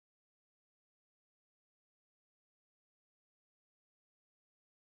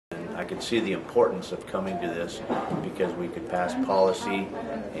I could see the importance of coming to this because we could pass policy,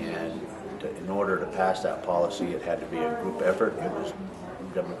 and in order to pass that policy, it had to be a group effort. It was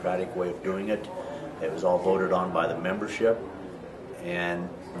a democratic way of doing it. It was all voted on by the membership, and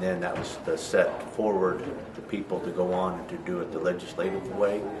then that was the set forward to people to go on and to do it the legislative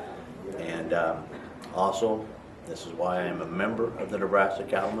way. And also, this is why I'm a member of the Nebraska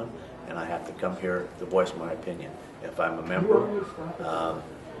Cattlemen, and I have to come here to voice my opinion. If I'm a member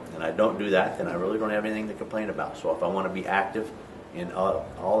and I don't do that, then I really don't have anything to complain about. So if I want to be active in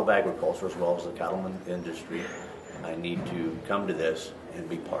all of agriculture as well as the cattleman industry, I need to come to this and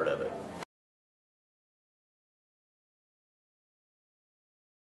be part of it.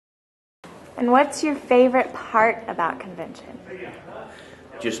 And what's your favorite part about convention?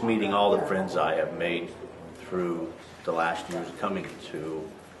 Just meeting all the friends I have made through the last years coming to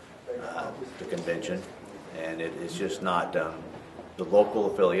the convention. And it is just not the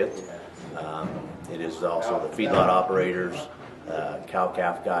local affiliate. It is also the feedlot operators,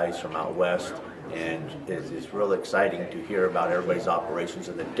 cow-calf guys from out west. And it's really exciting to hear about everybody's operations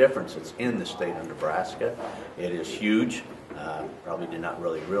and the difference that's in the state of Nebraska. It is huge. Probably did not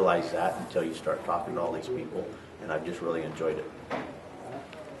really realize that until you start talking to all these people, and I've just really enjoyed it.